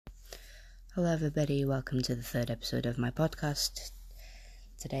Hello everybody, welcome to the third episode of my podcast.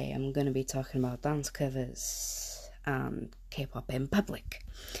 Today I'm going to be talking about dance covers and K-pop in public.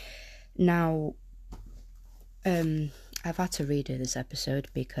 Now, I've had to redo this episode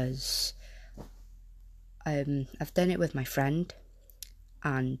because I've done it with my friend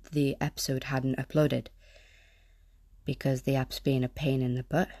and the episode hadn't uploaded because the app's being a pain in the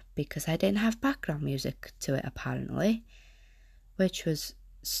butt because I didn't have background music to it apparently, which was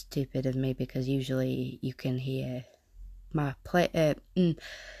stupid of me because usually you can hear my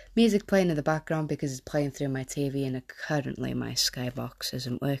music playing in the background because it's playing through my TV, and currently my Skybox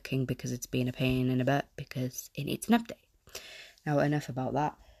isn't working because it's been a pain in a bit because it needs an update. Now enough about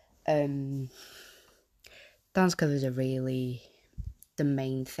that. Dance covers are really the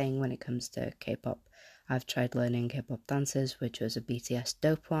main thing when it comes to K-pop. I've tried learning K-pop dances, which was a BTS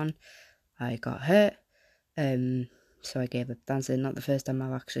dope one. I got hurt, so I gave up dancing. Not the first time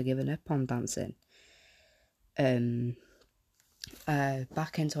I've actually given up on dancing. Back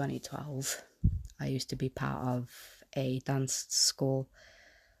in 2012, I used to be part of a dance school.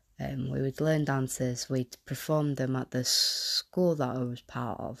 We would learn dances, we'd perform them at the school that I was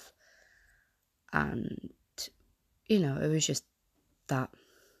part of. And, it was just that,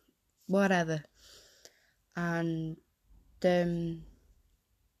 whatever. And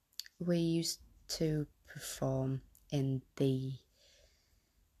we used to perform in the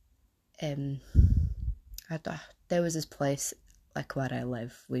there was this place like where I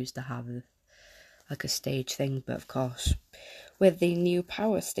live. We used to have like a stage thing, but of course with the new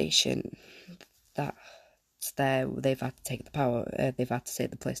power station that's there, they've had to take the power. They've had to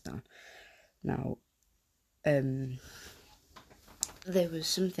take the place down. Now, there was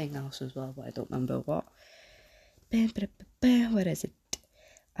something else as well, but I don't remember what. What is it?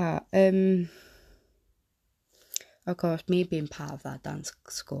 Of course, me being part of that dance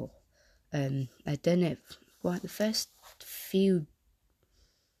school, I'd done it the first few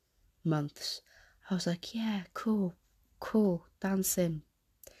months. I was like, yeah, cool, dancing.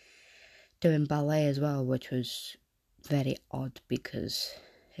 Doing ballet as well, which was very odd because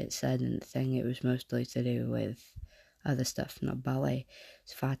it said in the thing it was mostly to do with other stuff, not ballet.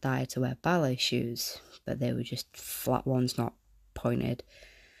 So in fact, I had to wear ballet shoes, but they were just flat ones, not pointed.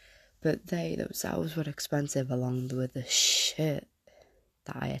 But those were expensive along with the shirt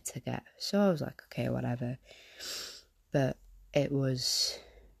that I had to get. So I was like, okay, whatever. But it was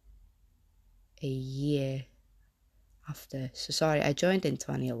a year after. So sorry, I joined in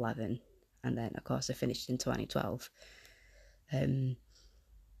 2011, and then of course I finished in 2012.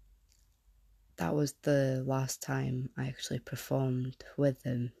 That was the last time I actually performed with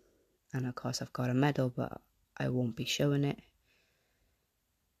them, and of course I've got a medal, but I won't be showing it.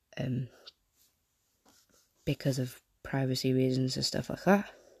 Because of privacy reasons and stuff like that.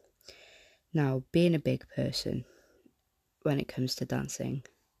 Now, being a big person, when it comes to dancing,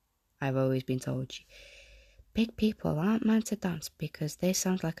 I've always been told, big people aren't meant to dance because they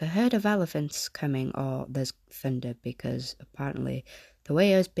sound like a herd of elephants coming, or there's thunder, because apparently the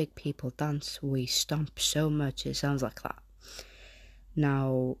way us big people dance, we stomp so much it sounds like that.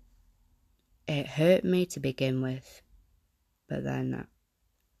 Now, it hurt me to begin with, but then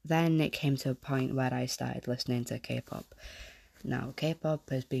it came to a point where I started listening to K-pop. Now,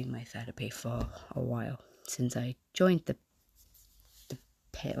 K-pop has been my therapy for a while, since I joined the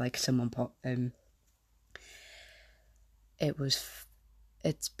pit, like someone put,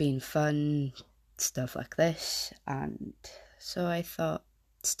 it's been fun, stuff like this, and so I thought,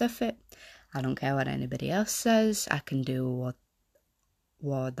 stuff it, I don't care what anybody else says, I can do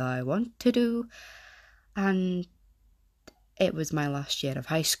what I want to do, and it was my last year of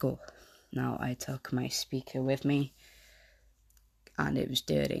high school. Now, I took my speaker with me, and it was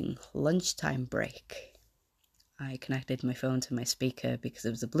during lunchtime break. I connected my phone to my speaker because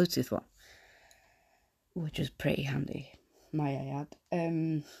it was a Bluetooth one, which was pretty handy, might I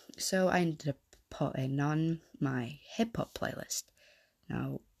add. So I ended up putting on my hip-hop playlist.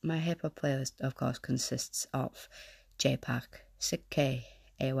 Now, my hip-hop playlist, of course, consists of J-Pac, Sick K,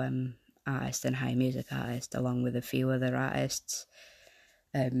 AOM artist and high music artist, along with a few other artists.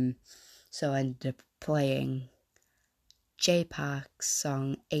 So I ended up playing J-Pac's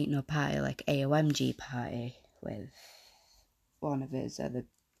song Ain't No Party Like AOMG Party with one of his other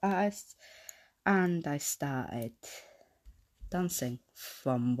artists, and I started dancing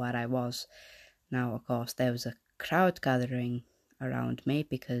from where I was. Now, of course, there was a crowd gathering around me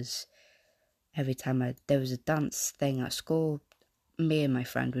because every time there was a dance thing at school, me and my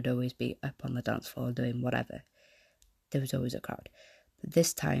friend would always be up on the dance floor doing whatever. There was always a crowd. But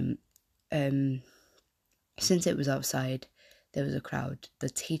this time, since it was outside, there was a crowd. The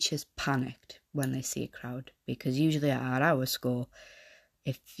teachers panicked when they see a crowd, because usually at our school,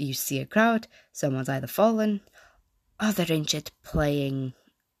 if you see a crowd, someone's either fallen or they're injured playing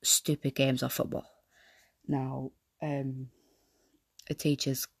stupid games or football. Now, the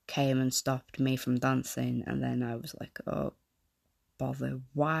teachers came and stopped me from dancing, and then I was like, oh, bother,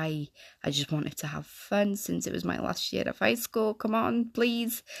 why? I just wanted to have fun since it was my last year of high school. Come on,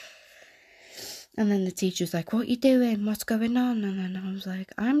 please. And then the teacher was like, what are you doing? What's going on? And then I was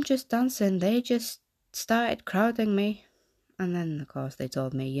like, I'm just dancing. They just started crowding me. And then, of course, they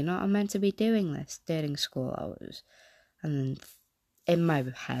told me, you're not meant to be doing this during school hours. And then in my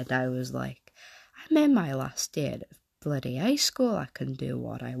head, I was like, I'm in my last year of bloody high school. I can do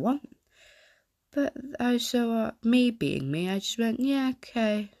what I want. But me being me, I just went, yeah,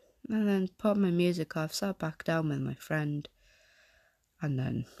 okay. And then put my music off, sat back down with my friend. And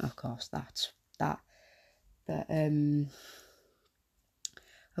then, of course, that's that. But,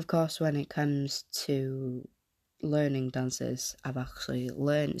 of course, when it comes to learning dances, I've actually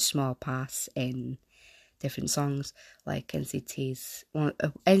learned small parts in different songs, like NCT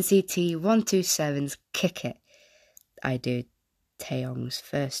 127's Kick It. I do Taeyong's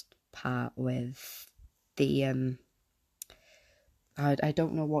first part with the I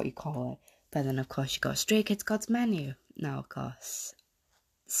don't know what you call it, but then of course you got Stray Kids God's Menu. Now of course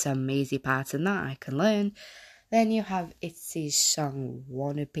some easy parts in that I can learn. Then you have ITZY's song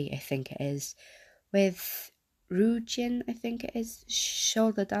Wannabe, I think it is, with Rujin, I think it is,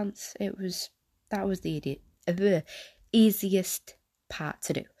 shoulder dance. That was the easiest part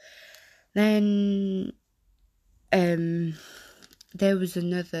to do. Then there was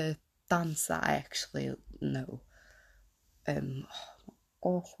another dance that I actually know.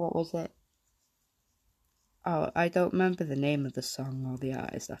 Gosh, what was it? Oh, I don't remember the name of the song or the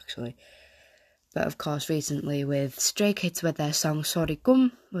artist actually. But of course, recently with Stray Kids with their song Sorry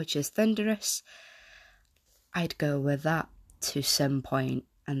Gum, which is thunderous, I'd go with that to some point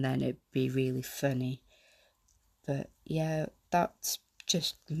and then it'd be really funny. But yeah, that's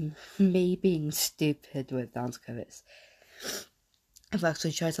just me being stupid with dance covers. I've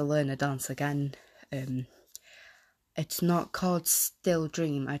actually tried to learn a dance again. It's not called Still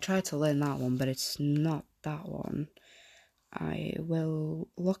Dream. I tried to learn that one, but it's not that one. I will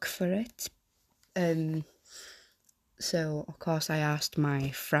look for it. So, of course, I asked my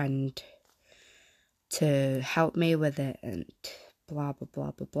friend to help me with it and blah, blah,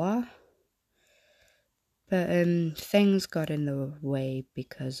 blah, blah, blah. But things got in the way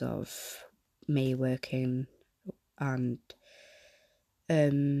because of me working and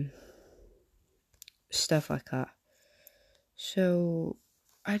stuff like that. So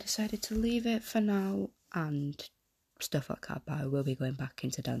I decided to leave it for now and stuff like that, but I will be going back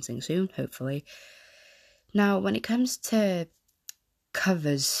into dancing soon, hopefully. Now, when it comes to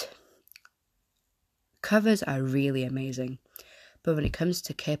covers are really amazing. But when it comes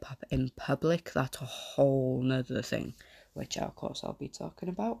to K-pop in public, that's a whole nother thing, which of course I'll be talking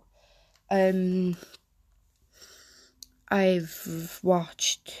about. I've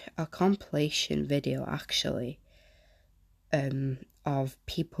watched a compilation video actually of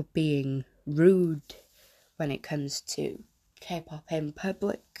people being rude when it comes to K-pop in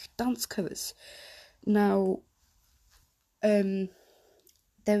public dance covers. Now, there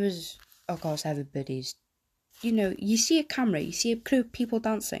was, of course, everybody's, you see a camera, you see a crew of people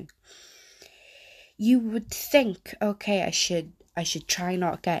dancing. You would think, okay, I should try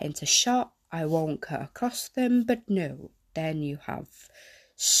not get into shot, I won't cut across them, but no. Then you have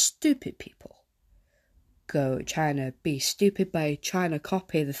stupid people trying to be stupid by trying to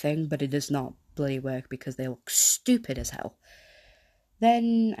copy the thing, but it does not bloody work because they look stupid as hell.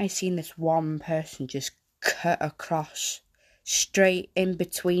 Then I seen this one person just cut across straight in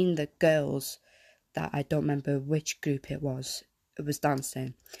between the girls that I don't remember which group it was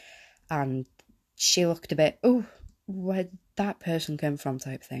dancing, and she looked a bit, oh, where'd that person come from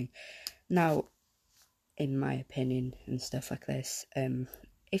type thing. Now, in my opinion and stuff like this,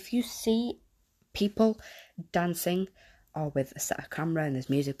 if you see people dancing or with a set of camera and there's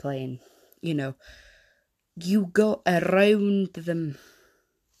music playing, you go around them,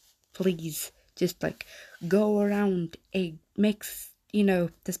 please. Just go around. It makes,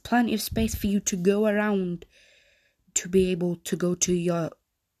 there's plenty of space for you to go around to be able to go to your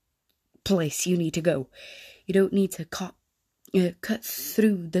place you need to go. You don't need to cut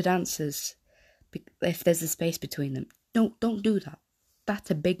through the dancers if there's a space between them. Don't do that.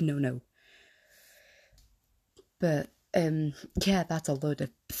 That's a big no-no. But yeah, that's a load of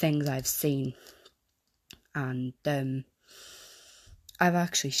things I've seen, and I've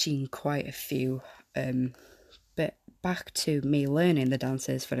actually seen quite a few. But back to me learning the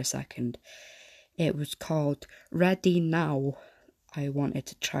dances for a second. It was called Ready Now. I wanted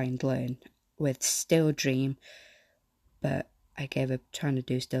to try and learn with Still Dream, but I gave up trying to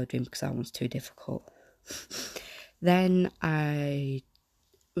do Still Dream because that one's too difficult. Then I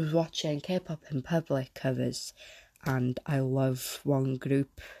was watching K-pop in public covers, and I love one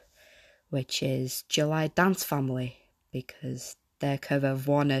group, which is July Dance Family, because their cover of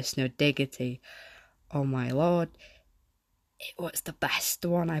One Us No Diggity, oh my lord, it was the best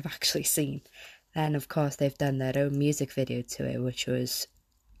one I've actually seen. Then of course they've done their own music video to it, which was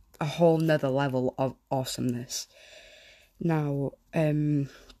a whole nother level of awesomeness. Now, there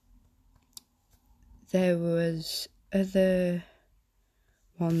was other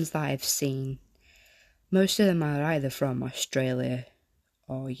ones that I've seen. Most of them are either from Australia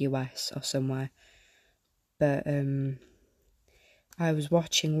or US or somewhere. But I was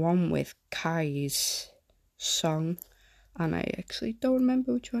watching one with Kai's song, and I actually don't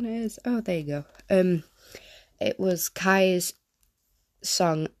remember which one it is. Oh, there you go. It was Kai's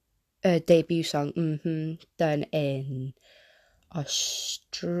song, debut song, done in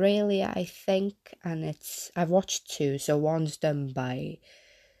Australia, I think, and I've watched two. So one's done by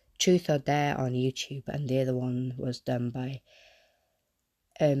Truth or Dare on YouTube, and the other one was done by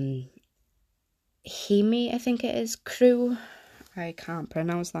Himi, I think it is, Crew. I can't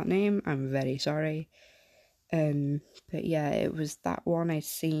pronounce that name, I'm very sorry. But yeah, it was that one I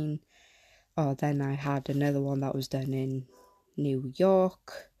seen. Oh, then I had another one that was done in New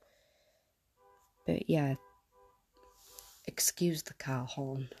York. But yeah, excuse the car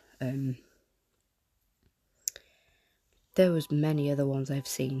horn. There was many other ones I've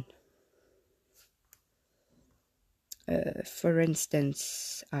seen. For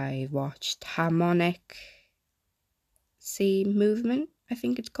instance, I watched Harmonic C Movement, I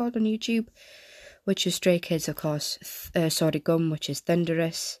think it's called, on YouTube, which is Stray Kids, of course. Sorry Gum, which is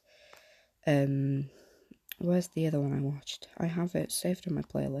Thunderous. Where's the other one I watched? I have it saved on my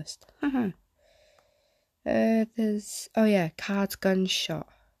playlist. There's Cards Gunshot,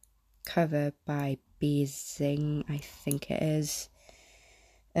 cover by Beezing, I think it is.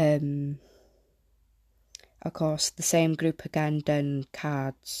 Of course, the same group again done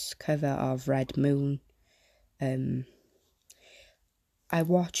Cards cover of Red Moon. I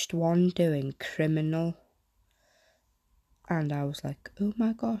watched one doing Criminal, and I was like, oh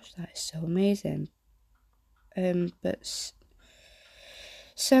my gosh, that is so amazing. But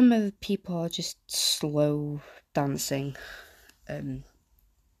some of the people are just slow dancing. I'm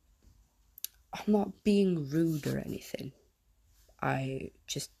not being rude or anything. I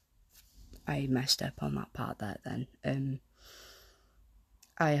messed up on that part there then.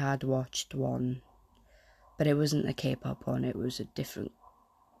 I had watched one, but it wasn't a K-pop one, it was a different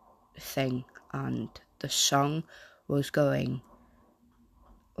thing, and the song was going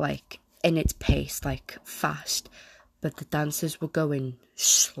like in its pace, like fast, but the dancers were going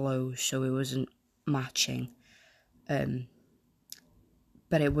slow, so it wasn't matching.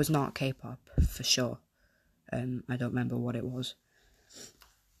 But it was not K-pop for sure. I don't remember what it was.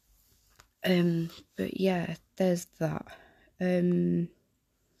 But yeah, there's that.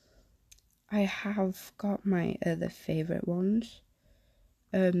 I have got my other favourite ones.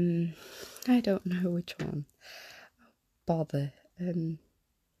 I don't know which one. Bother.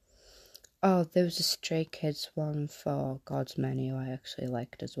 Oh, there was a Stray Kids one for God's Menu I actually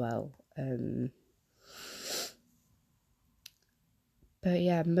liked as well. But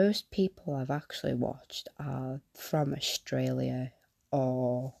yeah, most people I've actually watched are from Australia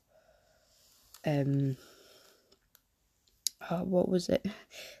or what was it?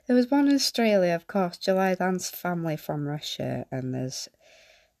 There was one in Australia, of course, July Dance Family from Russia, and there's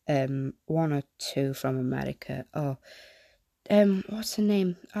one or two from America. What's her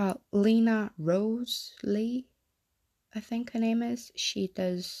name? Lena Rose Lee, I think her name is.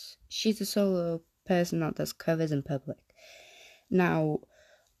 She's a solo person that does covers in public. Now,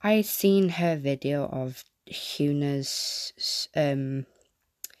 I seen her video of Huna's I'm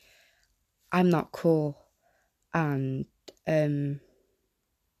Not Cool, and when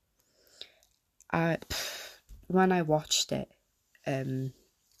I watched it,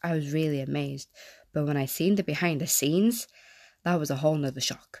 I was really amazed. But when I seen the behind the scenes, that was a whole nother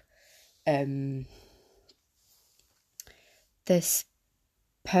shock. It was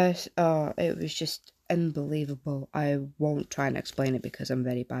just unbelievable. I won't try and explain it because I'm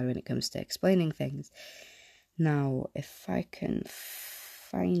very bad when it comes to explaining things. Now, if I can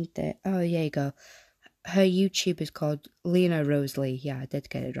find it. Oh, there you go. Her YouTube is called Lena Rosalie. Yeah, I did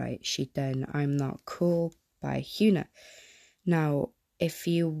get it right. She done I'm Not Cool by Huna. Now, if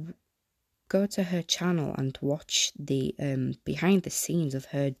you go to her channel and watch the behind the scenes of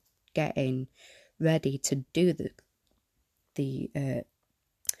her getting ready to do the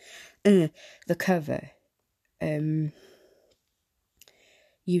cover,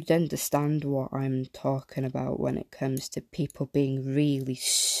 you'd understand what I'm talking about when it comes to people being really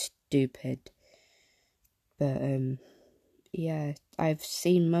stupid. But yeah, I've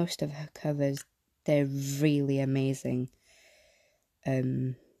seen most of her covers. They're really amazing.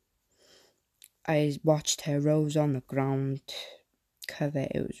 I watched her Rose on the Ground cover.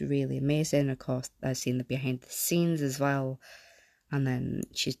 It was really amazing. Of course, I've seen the behind the scenes as well. And then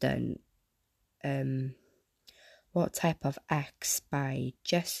she's done What Type of X by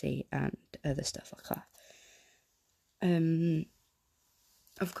Jessie and other stuff like that.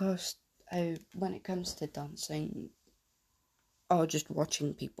 Of course, when it comes to dancing or just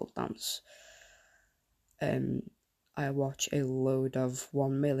watching people dance, I watch a load of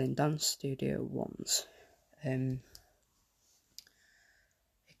 1 Million Dance Studio ones. It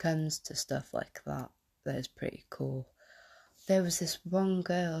comes to stuff like that is pretty cool. There was this one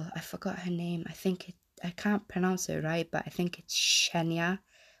girl, I forgot her name, I can't pronounce it right, but I think it's Shenya,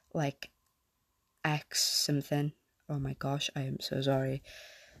 like X something. Oh my gosh, I am so sorry.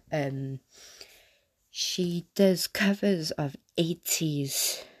 She does covers of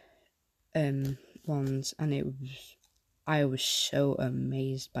 80s ones, and I was so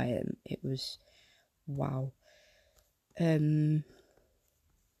amazed by it. It was wow.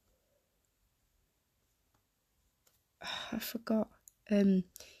 I forgot.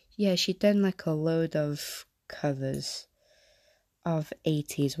 Yeah, she done like a load of covers of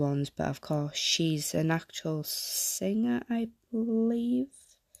 80s ones, but of course she's an actual singer, I believe.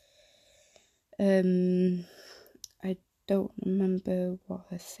 I don't remember what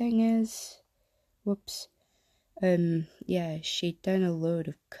her thing is. Whoops. Yeah, she done a load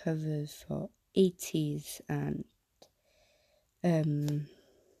of covers for 80s, and it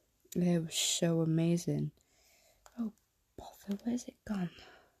was so amazing. Oh bother, where's it gone?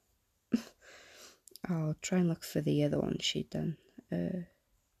 I'll try and look for the other one she'd done. But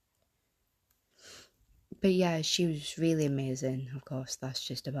yeah, she was really amazing. Of course, that's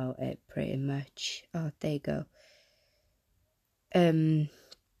just about it, pretty much. Oh, there you go.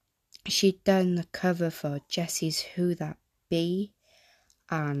 She'd done the cover for Jessie's Who That Be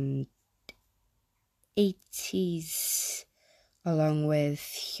and 80s, along with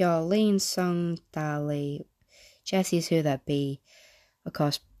Hyolene's song Dali, Jessie's Who That Be, of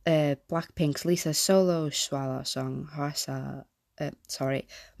course, Blackpink's Lisa solo swallow song,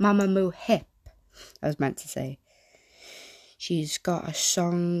 Mama Moo Hip, I was meant to say. She's got a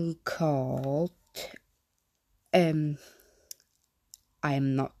song called, I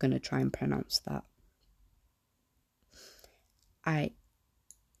am not going to try and pronounce that. I'm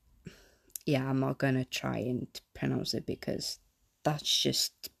not going to try and pronounce it because that's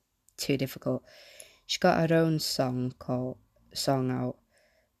just too difficult. She's got her own song out.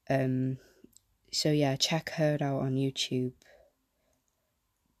 So yeah, check her out on YouTube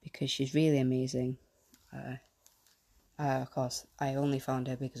because she's really amazing. Of course, I only found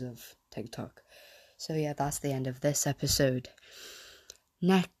her because of TikTok. So yeah, that's the end of this episode.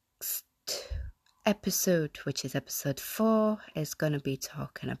 Next episode, which is episode 4, is going to be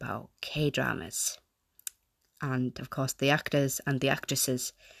talking about K-dramas. And of course, the actors and the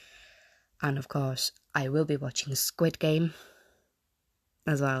actresses. And of course, I will be watching Squid Game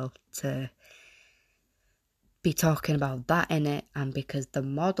as well to be talking about that in it. And because the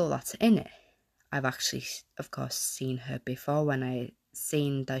model that's in it, I've actually, of course, seen her before. When I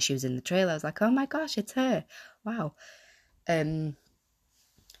seen that she was in the trailer, I was like, oh my gosh, it's her. Wow.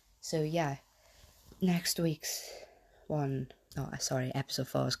 So yeah, next week's episode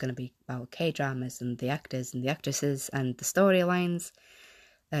 4 is going to be about K-dramas and the actors and the actresses and the storylines.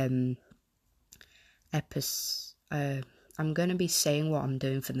 I'm going to be saying what I'm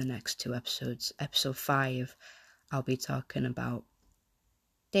doing for the next 2 episodes. Episode 5, I'll be talking about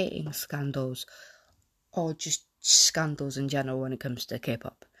dating scandals or just scandals in general when it comes to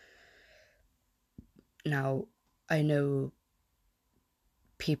K-pop. Now, I know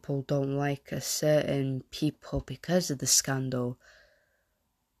people don't like a certain people because of the scandal,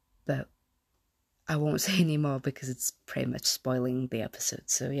 but I won't say any more because it's pretty much spoiling the episode.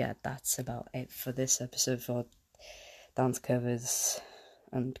 So yeah, that's about it for this episode for dance covers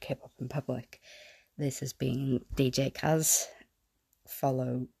and K-pop in public. This has been DJ Kaz.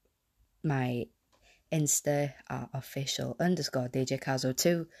 Follow my Insta at official_DJ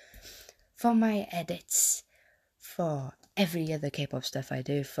Kaz02 for my edits, for every other K-pop stuff I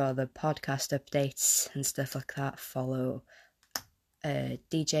do, for the podcast updates and stuff like that. Follow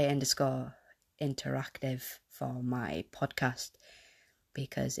DJ interactive for my podcast,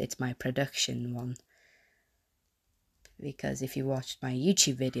 because it's my production one. Because if you watched my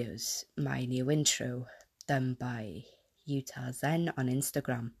YouTube videos, my new intro done by Utah Zen on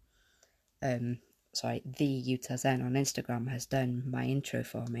Instagram, the Utah Zen on Instagram has done my intro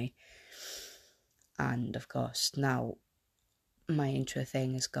for me. And of course, now my intro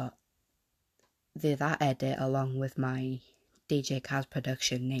thing has got that edit along with my DJ Kaz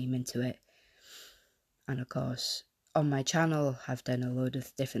production name into it. And of course, on my channel, I've done a load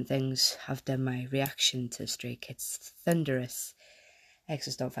of different things. I've done my reaction to Stray Kids' Thunderous,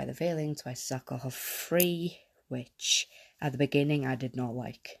 Exes Don't Fight the Feeling, Twice as Alcohol Free, which at the beginning I did not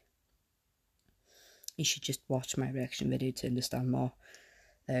like. You should just watch my reaction video to understand more.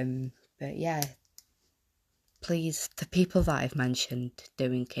 But yeah, please, the people that I've mentioned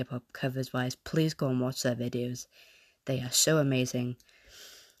doing K-pop covers wise, please go and watch their videos. They are so amazing.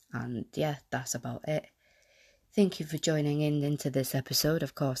 And yeah, that's about it. Thank you for joining in into this episode.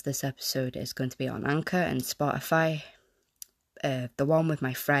 Of course, this episode is going to be on Anchor and Spotify. The one with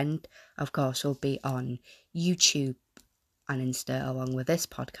my friend, of course, will be on YouTube and Insta, along with this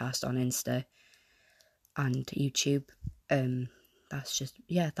podcast on Insta and YouTube.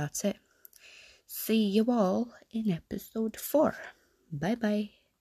 That's it. See you all in episode 4. Bye bye.